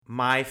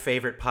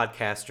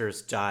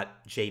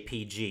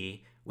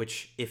myfavoritepodcasters.jpg,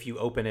 which, if you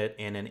open it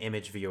in an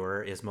image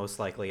viewer, is most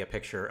likely a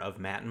picture of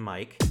Matt and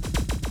Mike.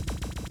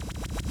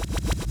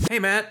 Hey,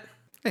 Matt.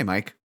 Hey,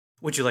 Mike.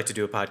 Would you like to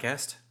do a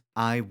podcast?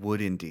 I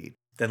would indeed.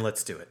 Then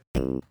let's do it.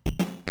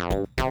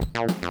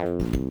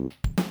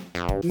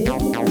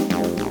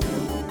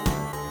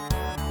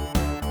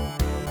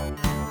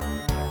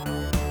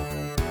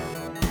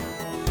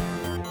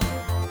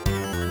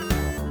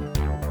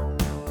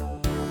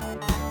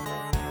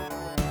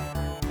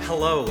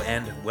 Hello,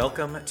 and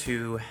welcome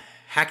to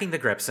Hacking the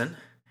Grepson,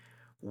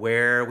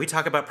 where we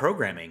talk about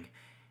programming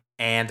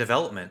and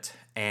development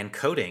and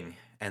coding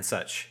and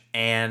such.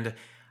 And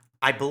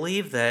I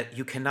believe that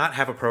you cannot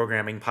have a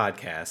programming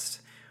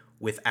podcast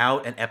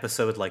without an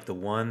episode like the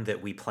one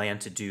that we plan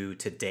to do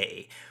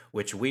today,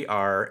 which we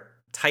are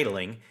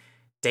titling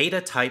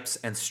Data Types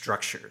and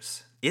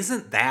Structures.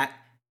 Isn't that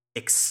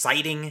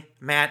exciting,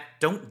 Matt?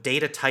 Don't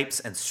data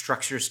types and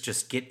structures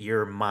just get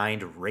your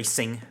mind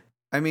racing?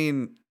 I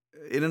mean,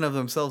 in and of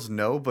themselves,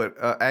 no, but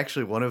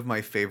actually one of my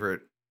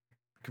favorite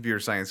computer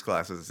science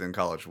classes in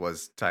college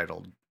was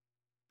titled,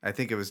 I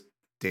think it was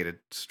Data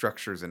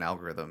Structures and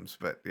Algorithms,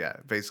 but yeah,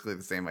 basically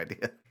the same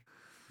idea.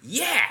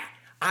 Yeah!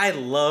 I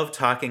love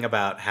talking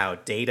about how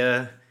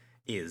data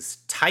is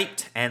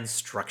typed and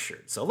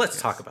structured. So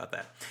let's talk about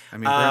that. I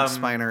mean, Brent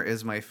Spiner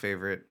is my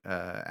favorite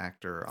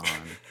actor on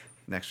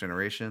Next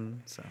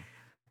Generation, so...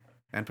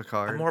 And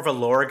Picard. I'm more of a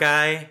lore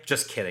guy.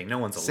 Just kidding. No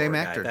one's a same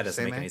lore actor. guy. That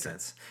doesn't Same make actor. any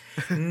sense.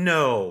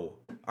 No.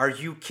 Are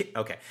you kidding?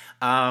 Okay.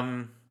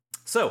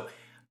 So,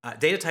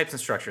 data types and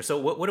structure. So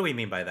what do we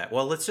mean by that?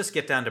 Well, let's just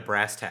get down to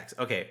brass tacks.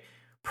 Okay.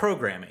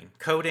 Programming,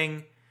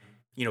 coding,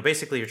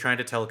 basically you're trying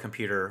to tell a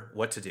computer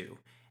what to do.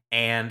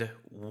 And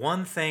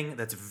one thing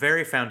that's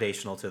very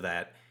foundational to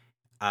that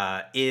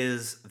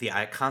is the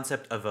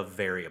concept of a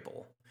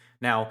variable.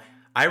 Now,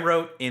 I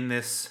wrote in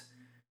this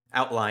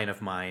outline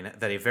of mine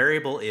that a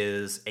variable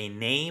is a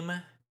name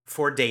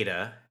for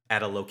data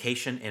at a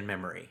location in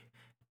memory.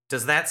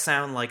 Does that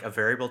sound like a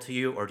variable to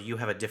you, or do you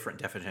have a different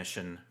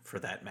definition for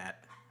that,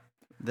 Matt?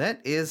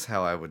 That is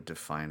how I would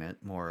define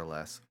it, more or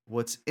less.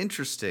 What's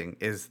interesting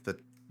is the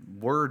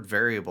word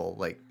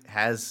variable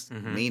has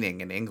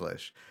meaning in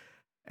English,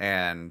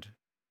 and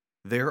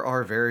there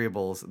are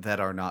variables that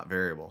are not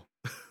variable.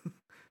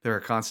 There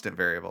are constant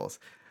variables.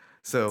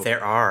 So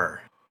there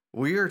are.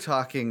 We are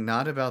talking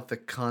not about the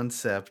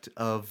concept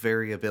of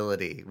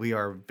variability. We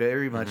are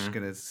very much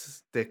going to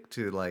stick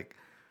to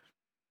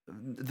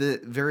the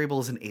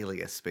variable is an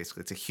alias.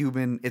 Basically,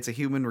 it's a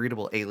human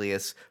readable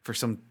alias for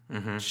some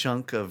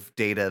chunk of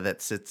data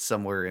that sits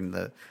somewhere in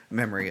the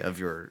memory of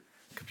your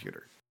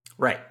computer.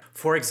 Right.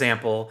 For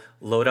example,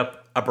 load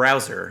up a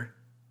browser,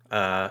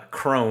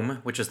 Chrome,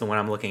 which is the one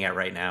I'm looking at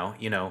right now.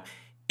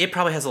 It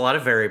probably has a lot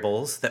of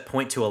variables that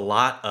point to a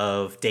lot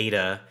of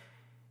data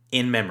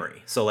in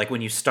memory. So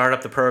when you start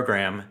up the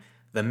program,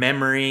 the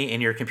memory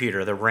in your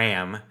computer, the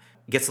RAM,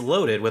 gets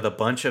loaded with a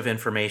bunch of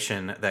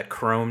information that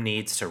Chrome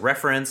needs to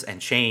reference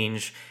and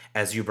change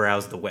as you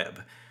browse the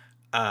web.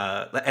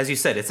 As you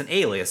said, it's an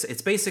alias.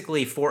 It's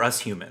basically for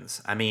us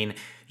humans. I mean,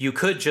 you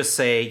could just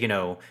say,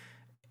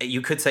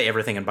 you could say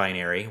everything in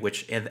binary,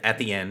 which at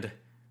the end,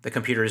 the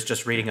computer is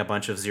just reading a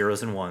bunch of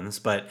zeros and ones.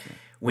 But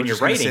when you're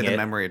writing the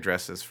memory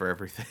addresses for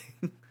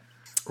everything.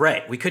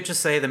 Right. We could just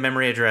say the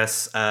memory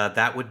address.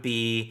 That would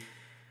be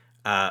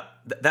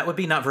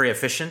not very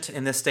efficient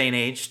in this day and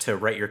age to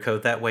write your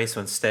code that way. So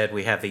instead,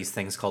 we have these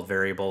things called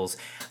variables.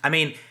 I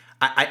mean,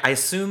 I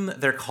assume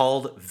they're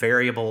called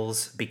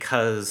variables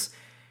because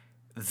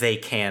they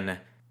can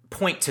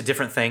point to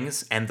different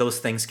things, and those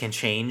things can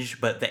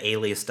change, but the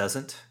alias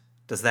doesn't.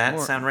 Does that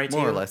sound right to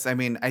you? More or less. I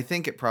mean, I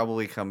think it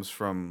probably comes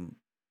from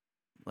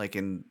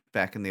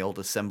back in the old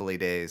assembly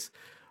days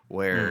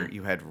where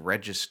you had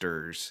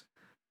registers,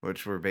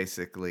 which were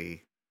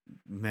basically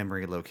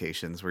memory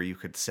locations where you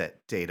could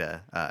set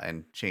data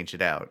and change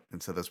it out.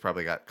 And so those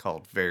probably got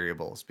called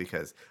variables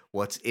because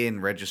what's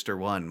in register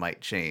 1 might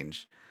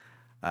change.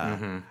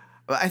 But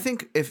I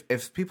think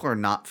if people are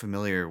not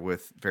familiar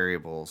with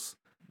variables,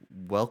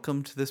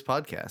 welcome to this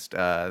podcast.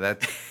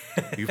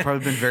 You've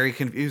probably been very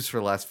confused for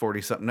the last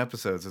 40-something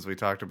episodes as we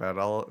talked about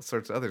all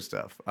sorts of other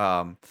stuff.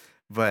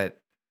 But,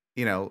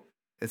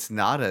 it's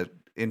not an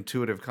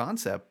intuitive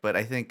concept, but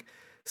I think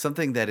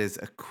something that is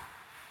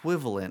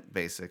equivalent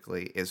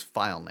basically is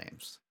file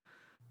names,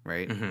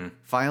 right?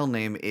 File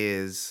name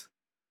is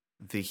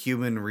the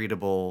human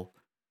readable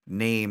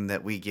name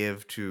that we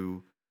give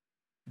to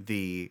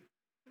the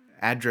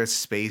address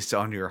space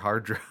on your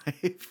hard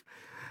drive,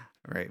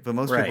 right? But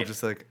most people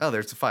just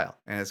there's a file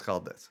and it's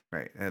called this,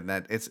 right? And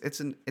that it's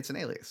an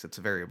alias, it's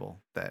a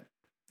variable that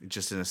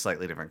just in a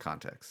slightly different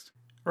context.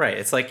 Right.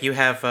 It's like you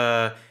have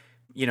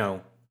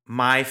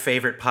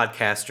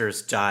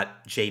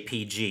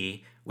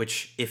myfavoritepodcasters.jpg,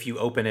 which, if you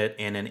open it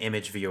in an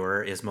image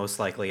viewer, is most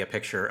likely a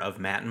picture of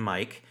Matt and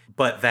Mike.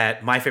 But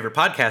that My Favorite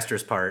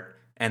Podcasters part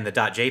and the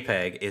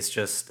 .jpeg is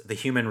just the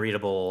human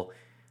readable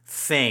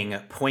thing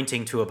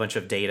pointing to a bunch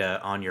of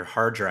data on your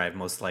hard drive,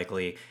 most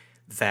likely,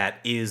 that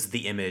is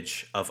the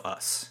image of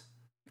us.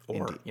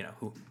 or, Indeed.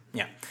 who,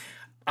 yeah.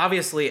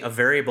 Obviously, a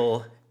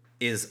variable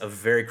is a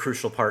very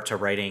crucial part to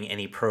writing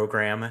any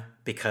program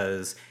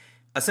because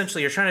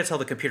essentially you're trying to tell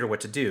the computer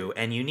what to do,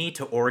 and you need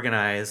to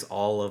organize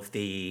all of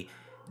the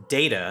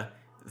data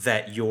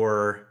that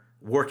you're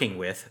working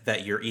with,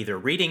 that you're either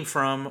reading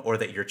from or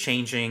that you're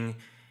changing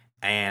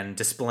and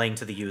displaying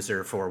to the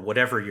user for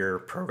whatever your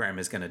program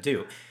is going to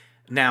do.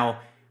 Now,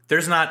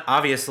 there's not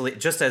obviously,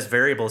 just as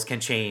variables can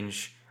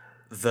change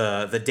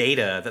the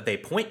data that they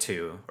point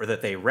to or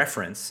that they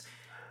reference,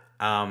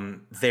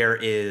 there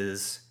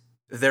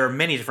are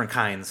many different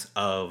kinds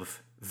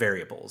of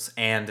variables,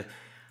 and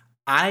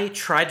I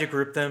tried to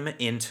group them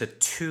into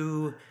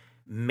two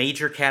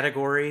major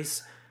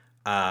categories.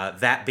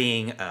 That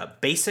being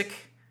basic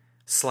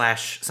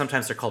slash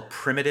sometimes they're called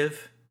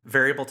primitive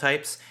variable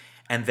types,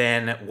 and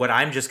then what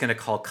I'm just going to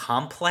call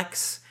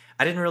complex.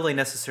 I didn't really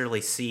necessarily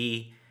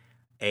see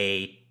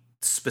a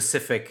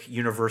specific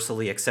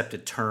universally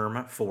accepted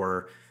term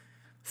for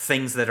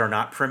things that are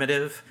not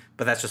primitive,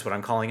 but that's just what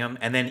I'm calling them.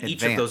 And then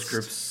each of those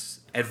groups,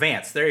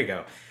 advanced, there you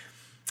go.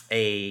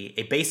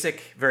 A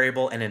basic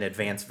variable and an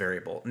advanced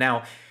variable.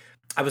 Now,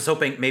 I was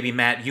hoping maybe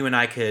Matt, you and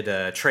I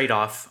could trade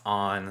off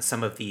on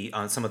some of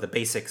the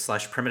basic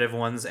slash primitive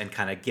ones and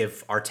kind of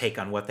give our take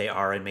on what they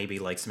are and maybe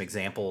like some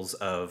examples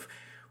of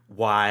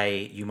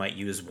why you might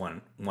use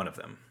one of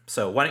them.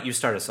 So why don't you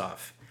start us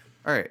off?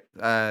 All right.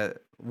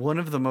 One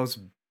of the most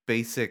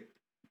basic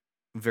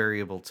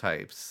variable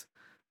types,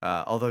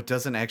 although it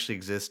doesn't actually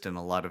exist in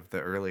a lot of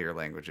the earlier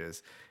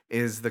languages,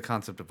 is the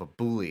concept of a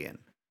Boolean,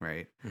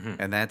 right? Mm-hmm.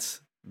 And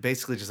that's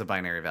basically just a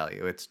binary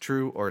value. It's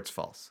true or it's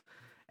false.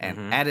 And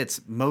Mm-hmm. at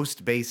its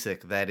most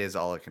basic, that is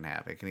all it can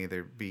have. It can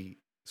either be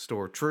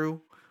store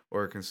true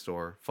or it can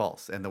store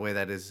false. And the way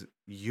that is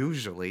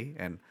usually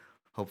and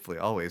hopefully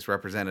always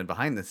represented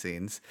behind the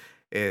scenes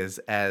is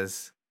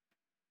as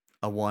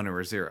a 1 or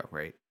a 0,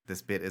 right?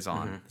 This bit is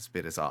on, Mm-hmm. this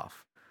bit is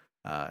off.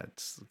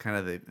 It's kind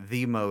of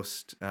the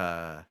most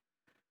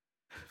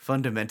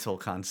fundamental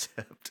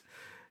concept,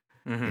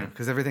 Mm-hmm.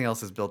 because everything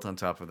else is built on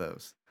top of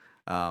those.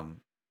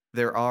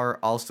 There's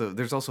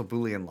also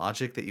Boolean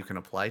logic that you can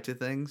apply to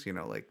things,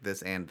 like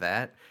this and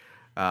that,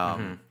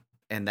 Mm-hmm.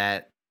 and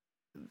that.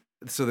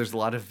 So there's a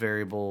lot of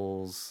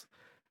variables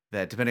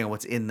that, depending on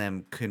what's in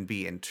them, can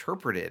be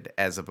interpreted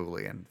as a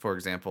Boolean. For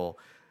example,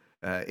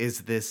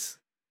 is this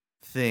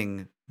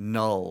thing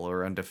null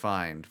or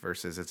undefined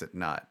versus is it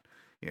not?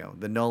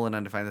 The null and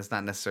undefined, that's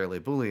not necessarily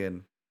a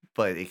Boolean,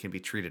 but it can be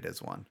treated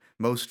as one.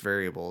 Most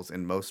variables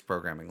in most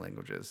programming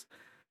languages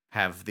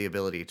have the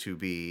ability to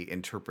be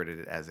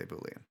interpreted as a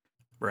Boolean.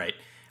 Right.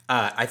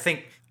 I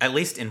think at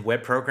least in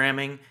web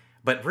programming,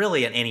 but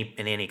really in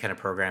any kind of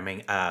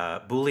programming,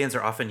 Booleans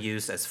are often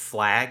used as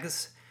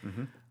flags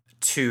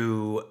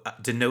to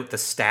denote the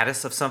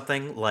status of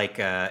something. Like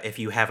if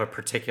you have a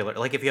particular,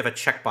 like if you have a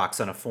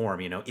checkbox on a form,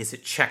 is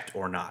it checked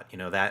or not?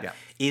 That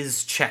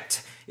is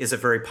checked is a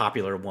very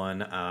popular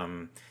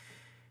one.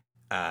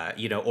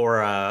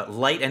 Or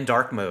light and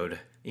dark mode.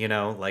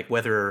 Like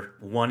whether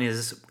one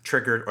is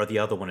triggered or the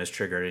other one is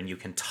triggered, and you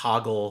can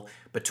toggle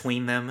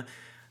between them.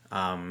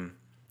 I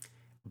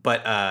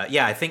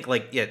think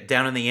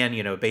down in the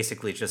end,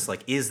 basically it's just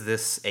like, is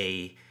this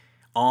a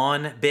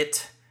on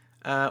bit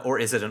or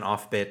is it an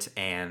off bit?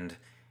 And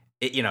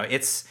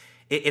it's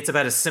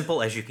about as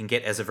simple as you can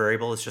get as a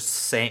variable. It's just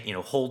saying,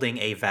 holding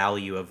a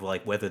value of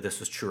like whether this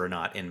was true or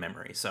not in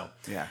memory. So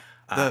yeah,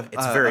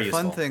 it's very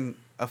useful.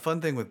 A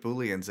fun thing with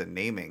Booleans and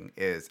naming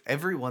is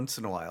every once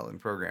in a while in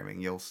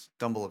programming, you'll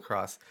stumble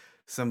across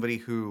somebody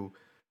who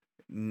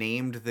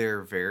named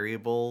their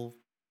variable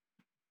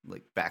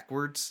like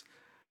backwards,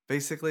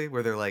 basically,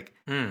 where they're like,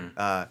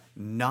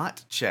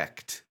 not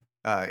checked,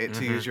 to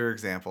use your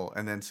example.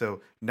 And then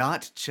so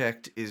not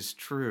checked is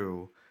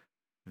true.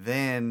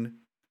 Then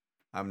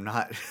I'm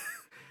not,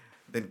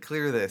 then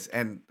clear this.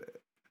 And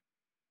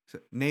so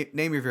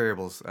name your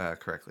variables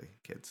correctly,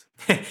 kids.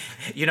 I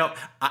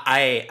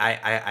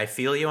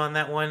feel you on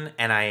that one,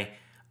 and I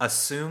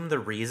assume the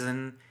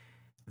reason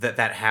that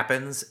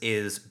happens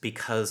is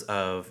because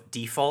of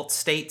default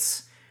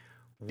states,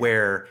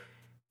 where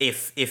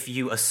if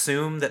you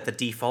assume that the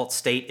default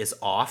state is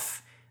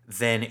off,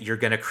 then you're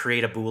going to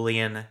create a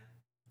Boolean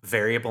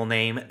variable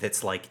name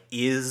that's like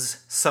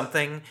is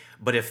something.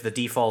 But if the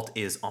default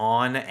is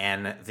on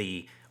and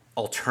the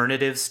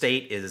alternative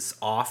state is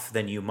off,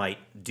 then you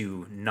might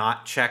do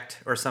not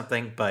checked or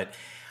something. But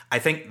I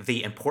think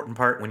the important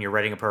part when you're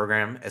writing a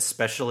program,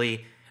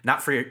 especially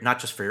not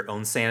just for your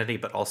own sanity,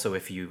 but also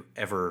if you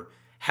ever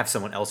have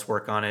someone else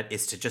work on it,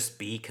 is to just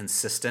be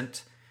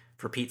consistent.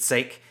 For Pete's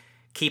sake,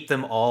 keep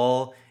them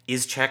all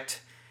is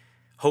checked,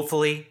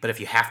 hopefully. But if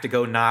you have to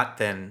go not,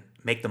 then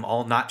make them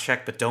all not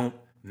checked, but don't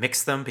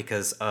mix them,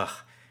 because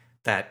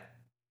that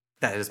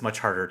is much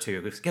harder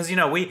too. Because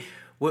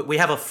we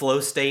have a flow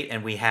state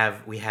and we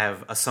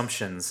have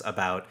assumptions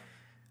about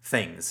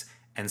things,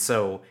 and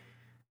so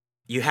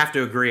you have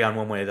to agree on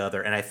one way or the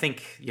other. And I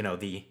think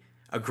the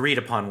agreed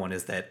upon one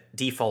is that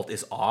default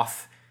is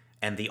off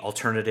and the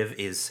alternative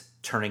is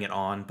turning it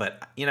on,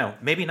 but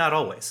maybe not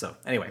always. So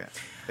anyway,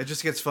 It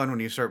just gets fun when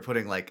you start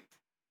putting like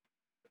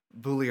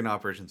Boolean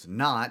operations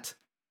not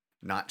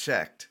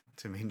checked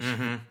to mean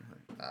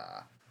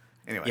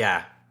anyway.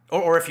 Yeah.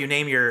 Or if you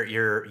name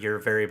your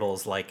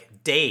variables like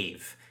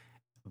Dave,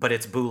 but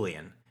it's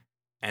Boolean,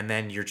 and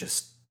then you're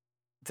just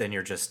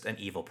an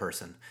evil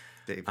person.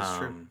 Dave is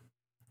true.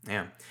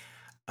 Yeah.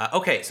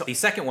 Okay, so the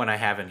second one I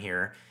have in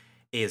here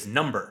is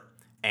number,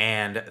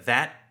 and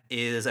that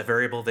is a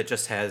variable that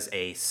just has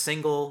a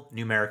single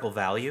numerical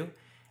value,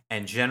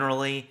 and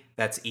generally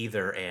that's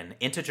either an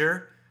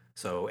integer,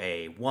 so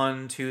a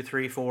 1, 2,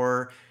 3,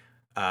 4,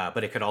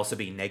 but it could also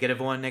be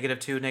 -1,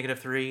 -2,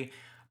 -3,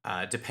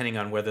 depending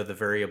on whether the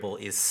variable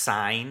is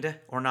signed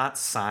or not.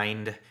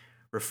 Signed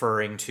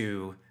referring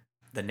to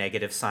the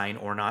negative sign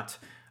or not.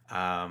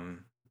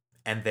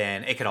 And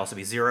then it could also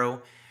be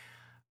 0.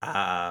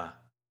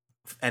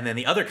 And then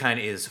the other kind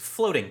is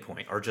floating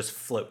point, or just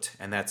float,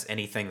 and that's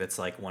anything that's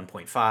like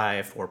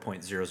 1.5,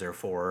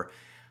 4.004.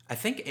 I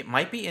think it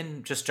might be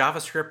in just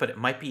JavaScript, but it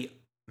might be,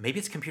 maybe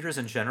it's computers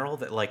in general,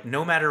 that like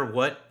no matter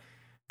what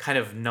kind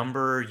of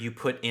number you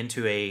put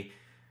into a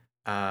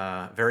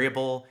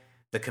variable,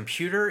 the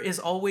computer is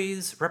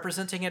always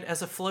representing it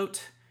as a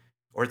float,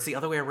 or it's the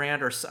other way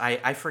around, or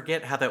I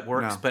forget how that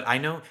works, but I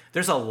know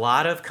there's a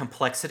lot of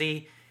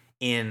complexity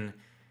in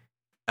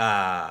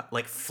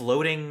like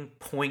floating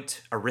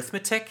point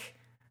arithmetic.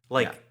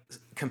 Like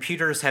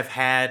computers have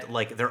had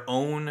like their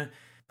own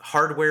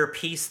hardware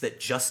piece that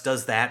just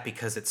does that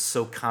because it's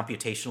so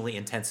computationally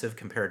intensive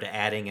compared to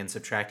adding and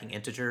subtracting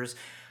integers.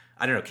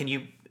 I don't know. Can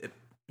you,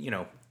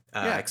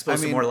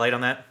 expose some more light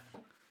on that?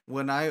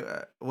 When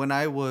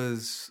I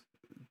was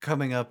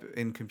coming up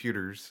in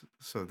computers,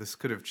 so this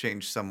could have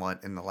changed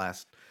somewhat in the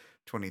last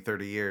 20,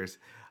 30 years,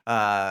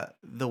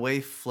 the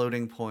way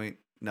floating point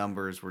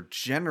numbers were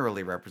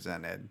generally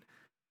represented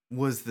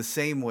was the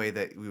same way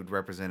that we would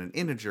represent an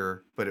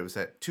integer, but it was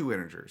at 2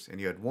 integers,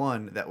 and you had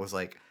one that was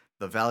like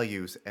the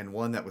values and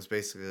one that was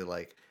basically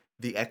like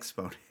the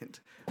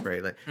exponent,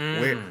 right? Like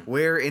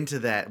where into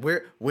that,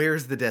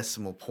 where's the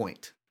decimal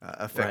point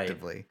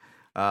effectively.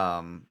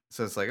 Right.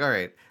 So it's like, all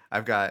right,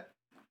 I've got,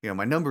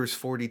 my number is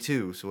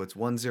 42, so it's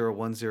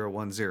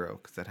 101010,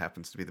 because that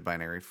happens to be the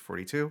binary for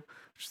 42,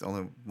 which is the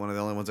only one of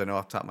the only ones I know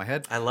off the top of my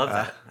head. I love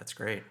that. That's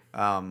great.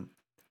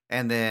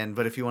 And then,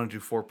 but if you want to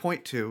do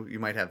 4.2, you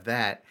might have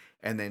that,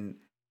 and then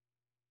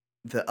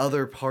the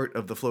other part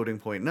of the floating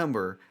point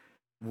number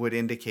would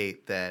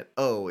indicate that,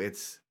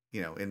 it's,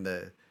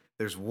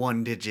 there's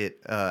 1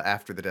 digit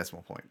after the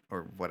decimal point,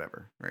 or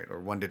whatever, right? Or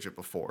 1 digit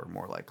before,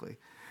 more likely.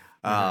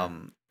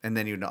 Mm-hmm. And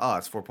then know,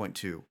 it's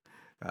 4.2.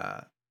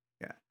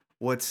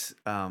 What's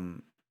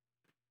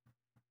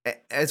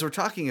as we're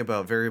talking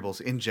about variables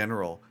in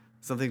general,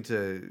 something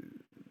to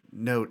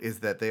note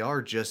is that they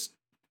are just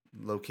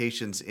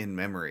locations in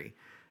memory,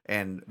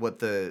 and what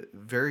the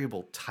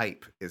variable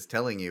type is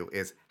telling you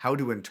is how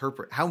to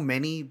interpret, how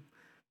many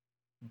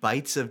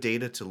bytes of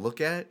data to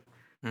look at,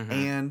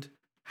 and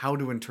how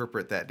to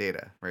interpret that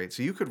data, right?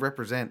 So you could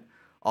represent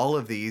all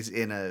of these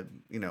in a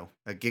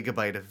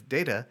gigabyte of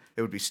data.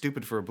 It would be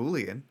stupid for a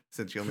Boolean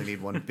since you only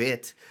need 1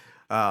 bit.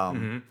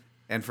 And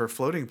for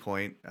floating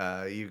point,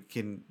 you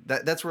can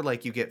that's where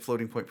like you get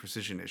floating point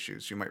precision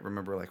issues. You might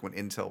remember like when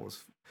Intel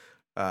was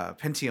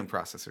Pentium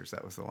processors,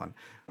 that was the one,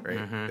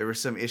 right? There was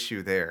some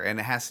issue there, and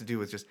it has to do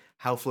with just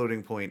how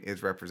floating point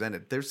is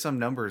represented. There's some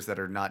numbers that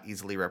are not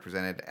easily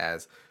represented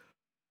as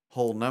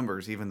whole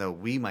numbers, even though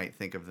we might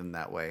think of them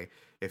that way.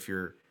 If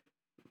you're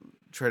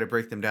try to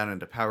break them down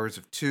into powers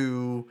of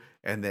 2,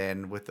 and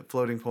then with the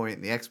floating point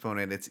and the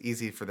exponent, it's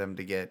easy for them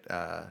to get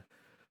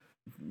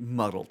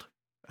muddled.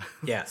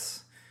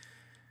 Yes.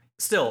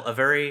 Still, a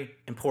very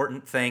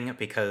important thing,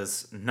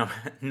 because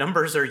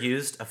numbers are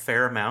used a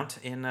fair amount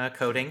in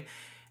coding,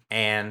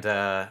 and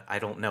I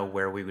don't know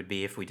where we would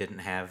be if we didn't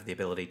have the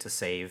ability to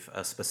save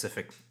a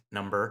specific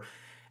number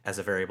as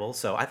a variable.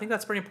 So I think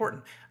that's pretty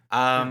important.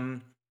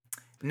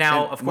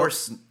 Now, of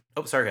course...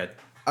 Oh, sorry, go ahead.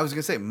 I was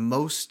going to say,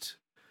 most...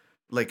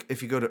 Like,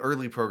 if you go to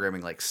early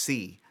programming like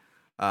C,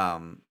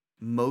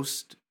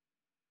 most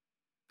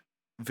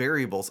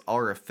variables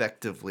are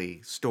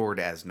effectively stored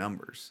as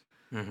numbers.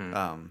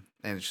 And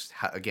it's just,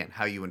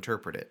 how you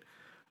interpret it.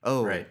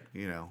 Right.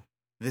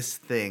 This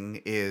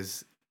thing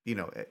is,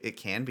 it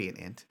can be an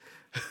int.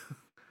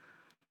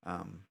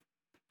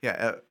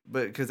 But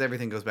because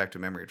everything goes back to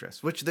memory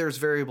address, which there's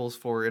variables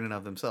for in and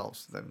of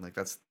themselves. Then, like,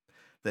 that's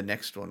the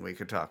next one we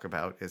could talk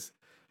about is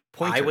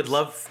pointers.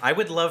 I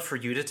would love for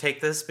you to take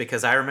this,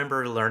 because I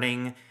remember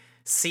learning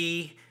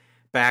C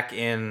back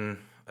in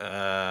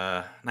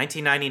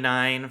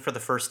 1999 for the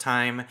first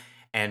time,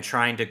 and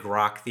trying to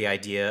grok the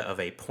idea of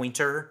a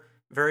pointer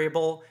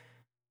variable.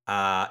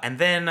 And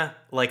then,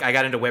 like, I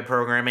got into web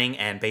programming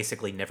and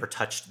basically never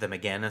touched them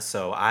again.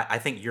 So I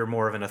think you're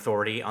more of an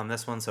authority on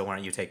this one. So why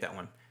don't you take that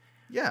one?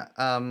 Yeah.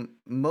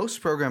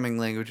 Most programming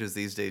languages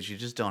these days, you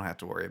just don't have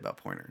to worry about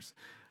pointers,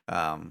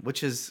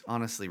 which is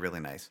honestly really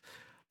nice.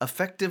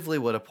 Effectively,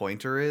 what a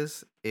pointer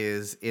is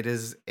it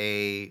is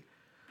a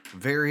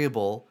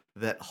variable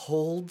that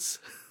holds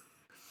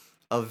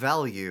a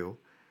value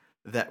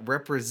that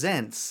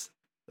represents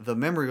the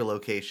memory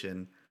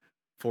location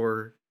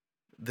for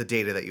the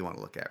data that you want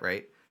to look at,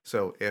 right?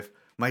 So if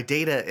my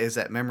data is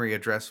at memory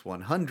address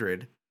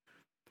 100,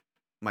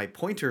 my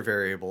pointer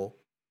variable,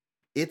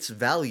 its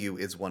value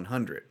is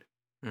 100.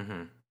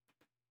 Mm-hmm.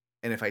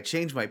 And if I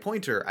change my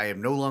pointer, I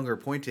am no longer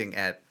pointing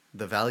at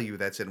the value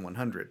that's in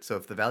 100. So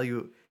if the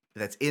value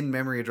that's in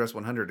memory address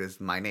 100 is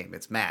my name,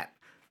 it's Matt,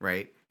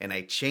 right? And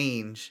I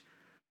change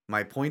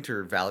my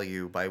pointer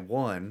value by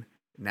 1,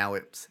 now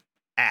it's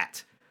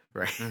at,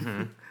 right?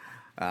 Mm-hmm.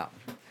 um,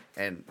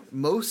 and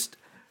most,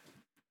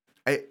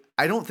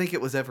 I don't think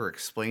it was ever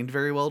explained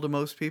very well to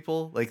most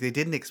people. Like, they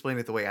didn't explain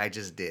it the way I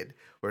just did.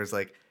 Whereas,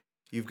 like,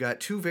 you've got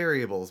two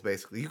variables,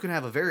 basically. You can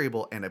have a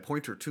variable and a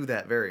pointer to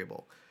that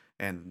variable.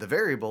 And the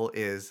variable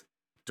is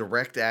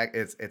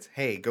it's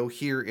hey, go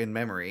here in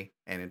memory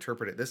and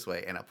interpret it this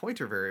way. And a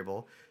pointer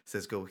variable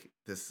says go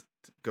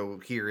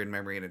here in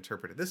memory and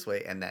interpret it this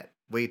way. And that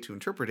way to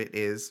interpret it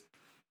is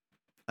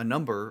a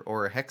number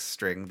or a hex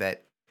string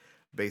that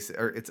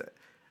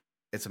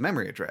it's a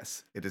memory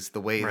address. It is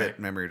the way that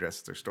memory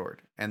addresses are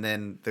stored. And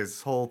then there's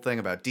this whole thing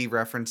about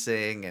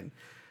dereferencing,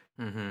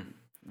 and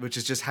which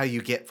is just how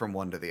you get from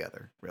one to the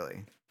other,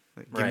 really.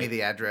 Like, give me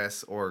the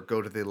address or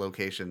go to the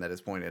location that is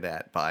pointed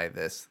at by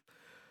this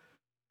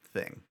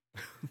thing.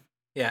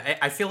 Yeah,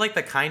 I feel like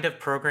the kind of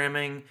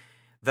programming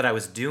that I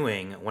was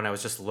doing when I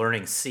was just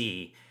learning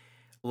C,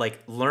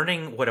 like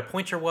learning what a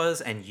pointer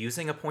was and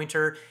using a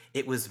pointer,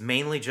 it was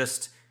mainly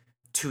just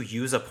to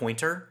use a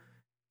pointer,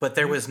 but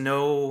there was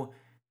no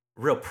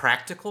real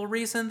practical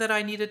reason that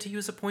I needed to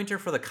use a pointer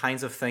for the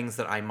kinds of things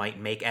that I might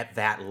make at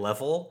that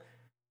level.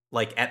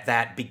 Like at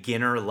that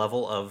beginner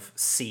level of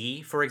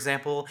C, for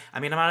example. I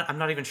mean, I'm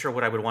not even sure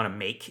what I would want to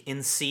make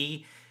in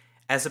C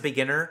as a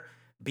beginner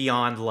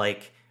beyond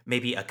like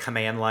maybe a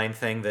command line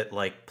thing that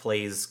like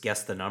plays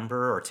guess the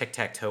number or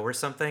tic-tac-toe or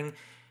something.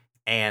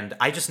 And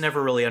I just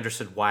never really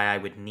understood why I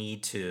would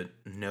need to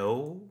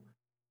know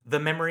the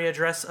memory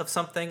address of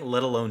something,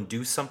 let alone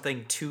do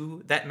something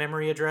to that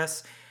memory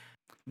address.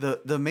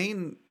 The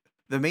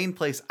main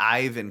place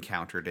I've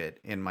encountered it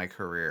in my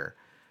career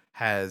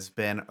has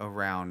been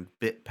around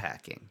bit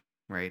packing,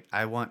 right?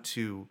 I want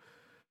to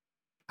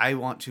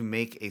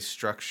make a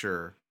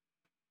structure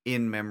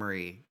in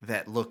memory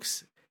that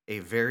looks a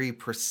very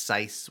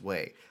precise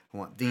way. I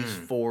want these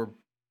 4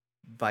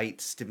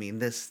 bytes to mean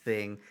this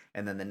thing,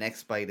 and then the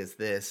next byte is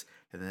this,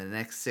 and then the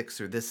next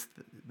 6 are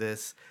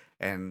this,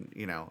 and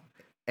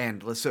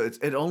and so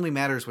it only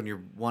matters when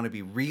you want to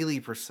be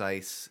really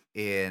precise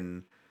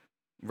in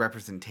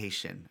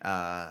representation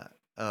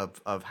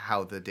of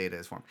how the data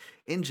is formed.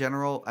 In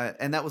general,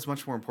 and that was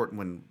much more important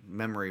when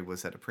memory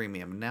was at a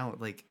premium. Now,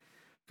 like,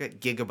 got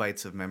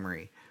gigabytes of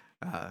memory.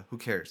 Who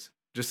cares?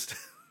 Just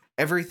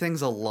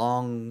everything's a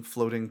long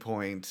floating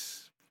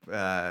point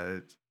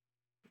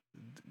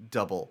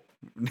double.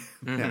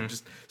 Yeah,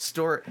 just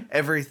store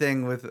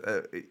everything with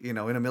in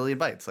a million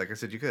bytes. Like I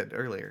said, you could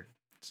earlier.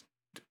 Just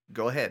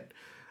go ahead.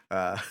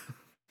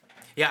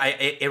 Yeah,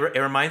 it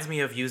reminds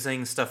me of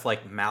using stuff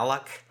like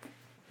malloc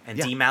and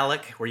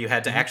demalloc, where you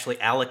had to actually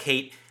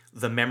allocate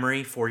the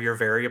memory for your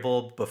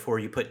variable before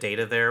you put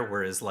data there.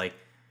 Whereas, like,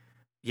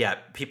 yeah,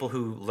 people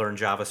who learn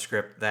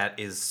JavaScript, that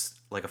is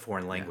like a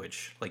foreign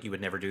language. Like, you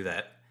would never do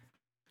that.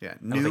 Yeah,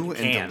 new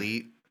and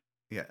delete.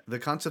 Yeah, the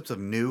concepts of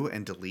new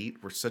and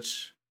delete were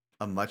such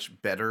a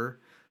much better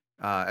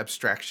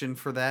abstraction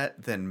for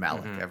that than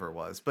malloc ever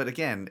was. But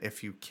again,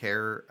 if you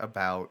care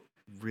about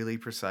really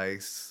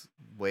precise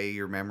way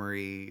your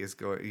memory is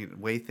going,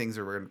 way things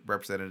are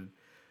represented.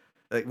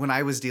 Like when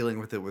I was dealing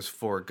with it was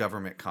for a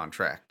government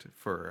contract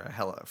for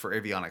for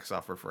avionics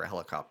software for a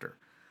helicopter.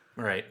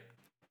 Right.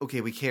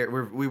 Okay,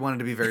 we wanted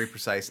to be very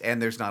precise,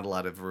 and there's not a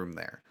lot of room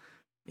there.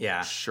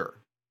 Yeah. Sure.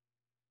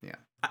 Yeah.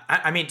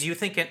 I mean, do you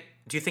think in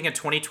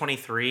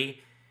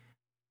 2023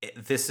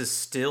 this is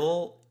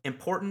still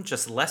important,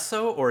 just less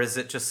so, or is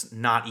it just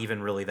not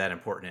even really that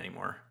important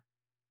anymore?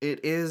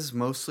 It is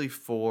mostly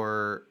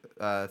for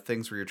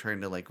things where you're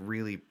trying to like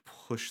really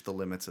push the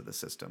limits of the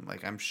system.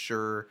 Like I'm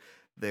sure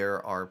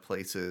there are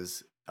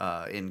places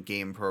in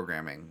game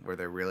programming where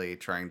they're really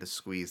trying to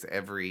squeeze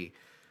every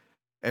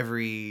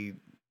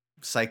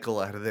cycle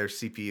out of their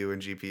CPU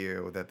and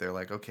GPU that they're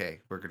like, okay,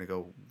 we're going to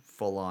go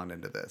full on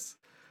into this.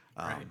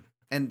 Right.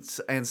 And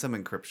some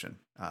encryption.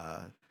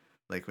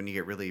 Like when you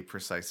get really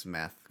precise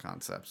math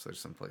concepts, there's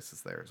some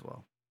places there as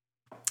well.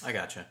 I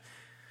gotcha.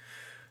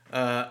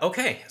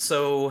 Okay,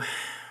 so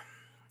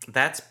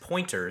that's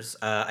pointers.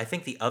 I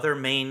think the other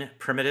main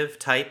primitive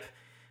type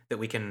that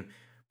we can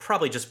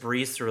probably just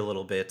breeze through a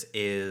little bit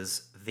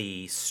is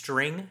the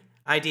string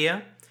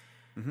idea,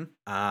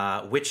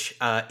 which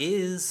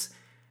is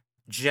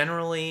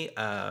generally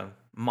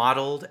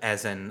modeled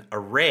as an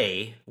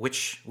array,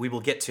 which we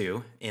will get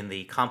to in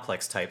the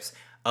complex types,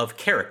 of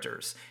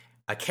characters.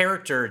 A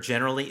character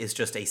generally is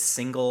just a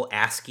single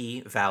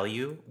ASCII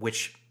value,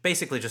 which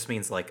basically just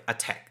means like a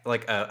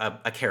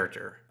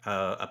character,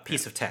 a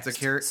piece of text.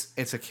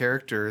 It's a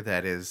character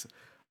that is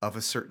of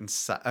a certain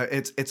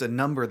size. It's a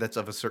number that's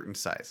of a certain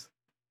size,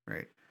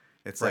 right?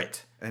 It's like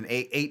Right. an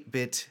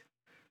 8-bit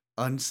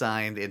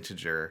unsigned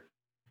integer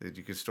that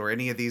you can store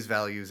any of these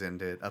values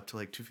in it up to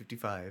like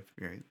 255,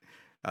 right?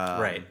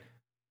 Right.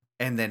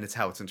 And then it's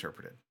how it's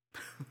interpreted.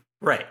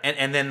 Right.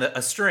 And then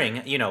a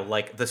string,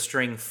 like the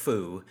string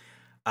foo,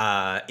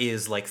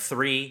 is like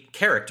 3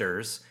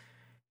 characters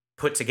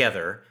put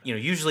together.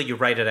 Usually you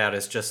write it out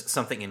as just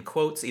something in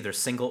quotes, either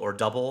single or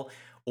double,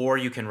 or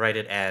you can write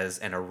it as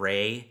an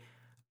array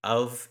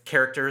of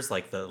characters,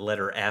 like the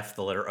letter F,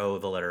 the letter O,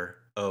 the letter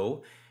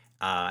O.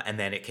 And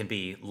then it can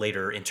be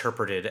later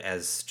interpreted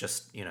as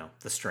just,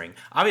 the string.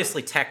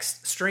 Obviously,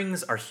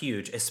 strings are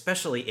huge,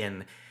 especially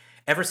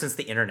ever since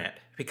the internet,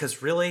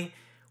 because really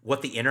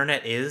what the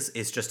internet is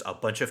just a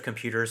bunch of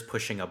computers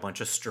pushing a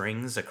bunch of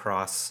strings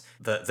across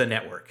the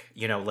network.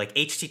 Like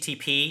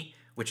HTTP,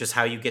 which is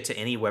how you get to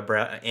any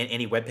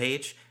any web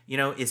page,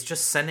 is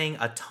just sending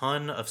a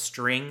ton of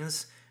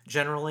strings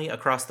generally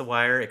across the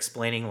wire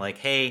explaining like,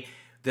 hey,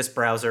 this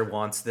browser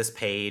wants this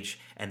page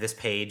and this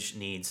page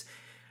needs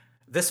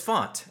this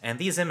font and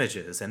these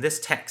images and this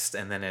text,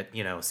 and then it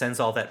sends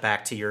all that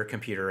back to your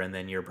computer and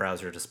then your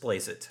browser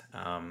displays it.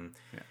 Yeah.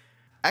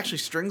 Actually,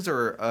 strings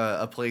are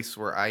a place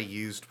where I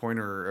used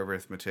pointer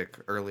arithmetic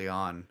early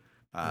on,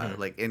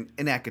 like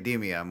in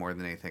academia more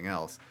than anything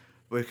else,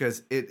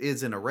 because it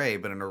is an array,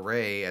 but an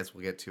array, as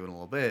we'll get to in a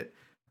little bit,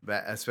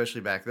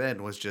 especially back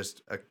then, was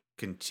just a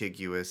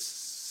contiguous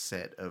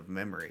set of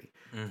memory,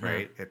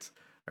 right? It's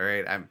all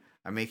right.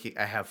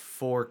 I have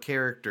 4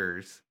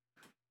 characters.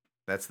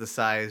 That's the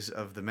size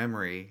of the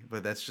memory,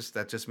 but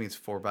that just means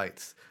 4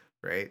 bytes,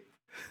 right?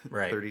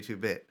 Right.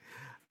 32-bit.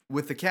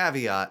 With the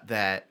caveat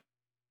that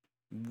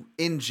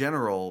in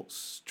general,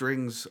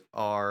 strings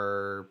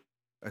are,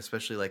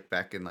 especially like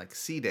back in like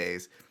C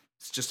days,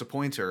 it's just a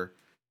pointer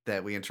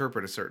that we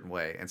interpret a certain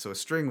way. And so a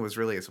string was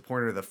really, it's a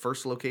pointer to the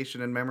first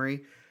location in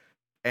memory,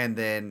 and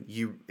then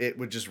it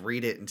would just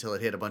read it until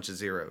it hit a bunch of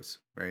zeros,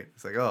 right?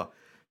 It's like, oh,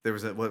 there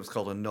was what was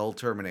called a null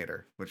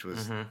terminator, which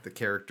was the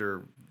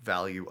character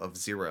value of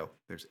 0.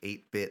 There's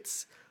 8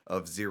 bits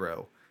of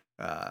 0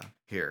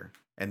 here.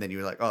 And then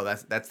you're like, oh,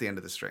 that's the end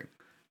of the string.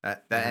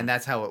 And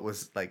that's how it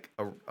was like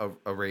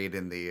arrayed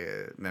in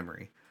the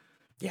memory.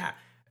 Yeah.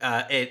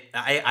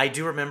 I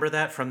do remember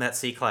that from that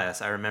C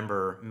class. I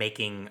remember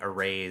making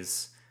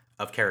arrays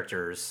of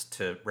characters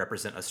to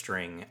represent a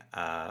string.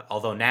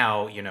 Although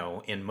now,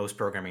 in most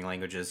programming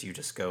languages, you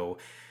just go,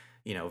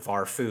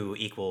 var foo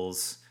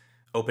equals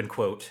open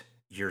quote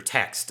your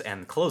text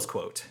and close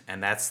quote,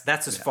 and that's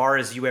as far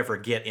as you ever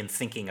get in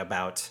thinking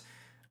about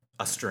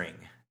a string.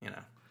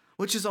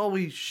 Which is all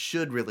we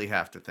should really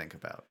have to think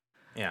about.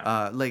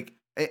 Yeah.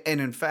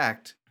 And in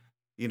fact,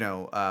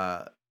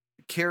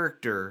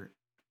 character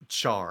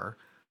char,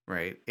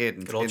 right,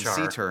 in char.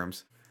 C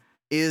terms,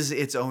 is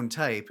its own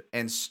type,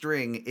 and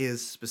string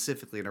is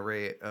specifically an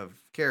array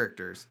of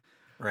characters.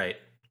 Right.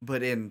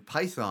 But in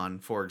Python,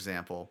 for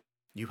example,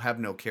 you have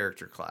no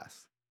character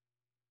class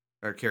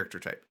or character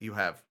type. You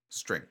have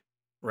string.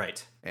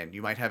 Right. And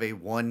you might have a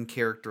 1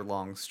 character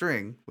long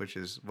string, which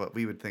is what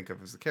we would think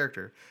of as the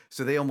character.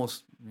 So they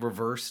almost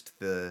reversed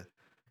they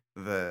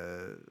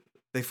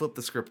flipped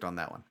the script on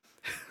that one.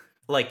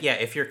 Like, yeah,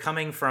 if you're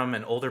coming from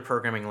an older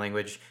programming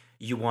language,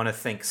 you want to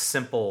think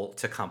simple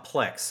to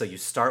complex. So you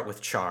start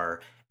with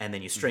char and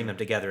then you string them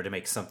together to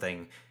make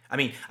something. I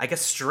mean, I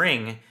guess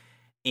string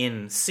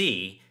in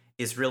C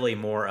is really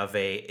more of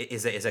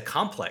a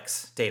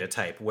complex data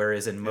type,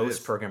 whereas in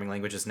most programming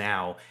languages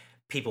now,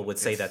 people would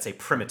say that's a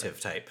primitive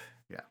type.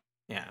 Yeah.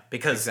 Yeah,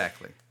 because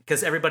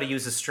everybody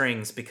uses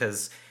strings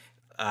because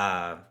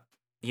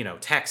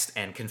text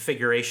and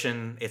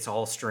configuration, it's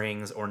all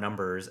strings or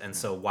numbers, and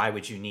so why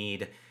would you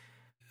need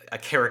a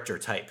character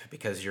type?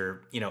 Because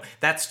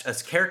that's a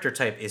character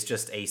type is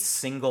just a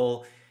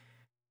single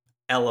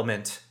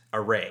element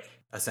array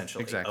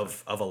essentially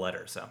of a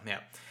letter. So yeah.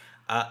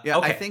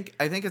 Okay.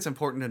 I think it's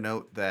important to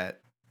note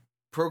that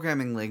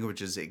programming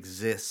languages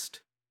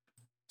exist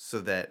so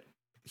that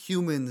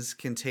humans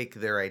can take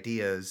their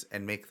ideas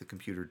and make the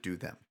computer do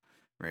them,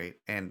 right?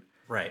 And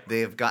they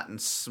have gotten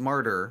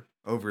smarter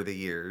over the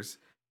years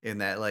in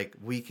that, like,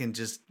 we can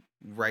just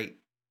write,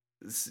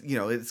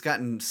 it's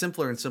gotten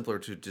simpler and simpler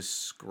to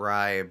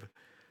describe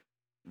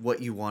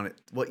what you want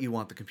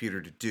the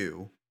computer to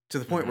do, to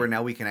the point where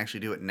now we can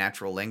actually do it in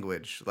natural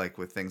language, like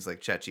with things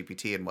like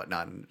ChatGPT and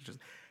whatnot, and just,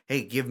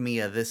 hey, give me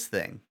this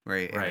thing,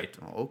 right? Right.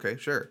 Okay,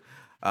 sure.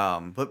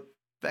 But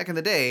back in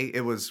the day,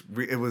 it was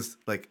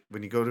like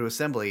when you go to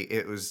assembly,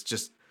 it was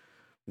just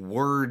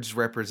words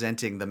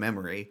representing the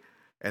memory,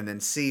 and then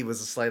C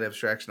was a slight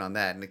abstraction on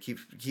that, and it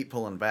keep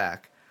pulling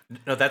back.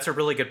 No, that's a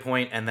really good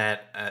point, and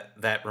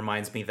that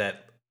reminds me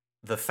that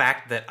the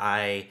fact that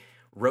I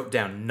wrote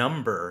down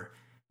number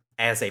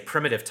as a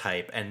primitive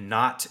type and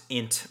not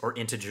int or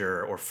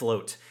integer or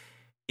float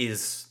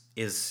is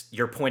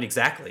your point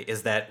exactly,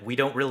 is that we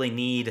don't really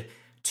need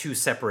 2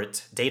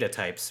 separate data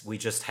types. We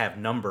just have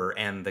number,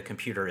 and the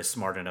computer is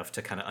smart enough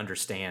to kind of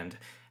understand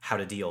how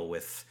to deal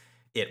with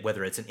it,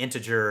 whether it's an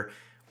integer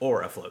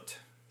or a float.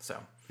 So,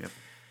 yep.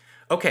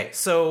 Okay,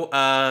 so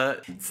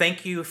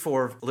thank you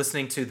for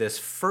listening to this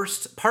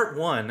first part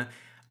one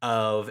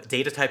of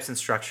Data Types and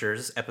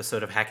Structures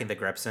episode of Hacking the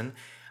Grepson.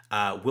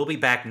 We'll be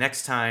back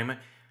next time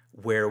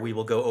where we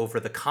will go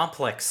over the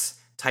complex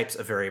types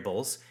of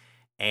variables.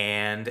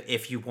 And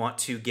if you want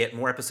to get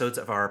more episodes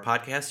of our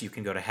podcast, you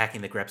can go to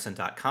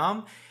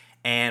hackingthegrepson.com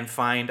and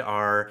find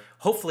our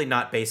hopefully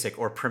not basic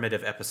or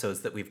primitive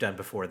episodes that we've done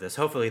before this.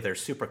 Hopefully they're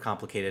super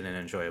complicated and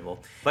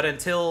enjoyable. But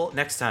until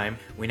next time,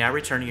 we now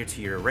return you to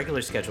your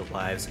regular scheduled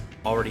lives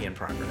already in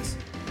progress.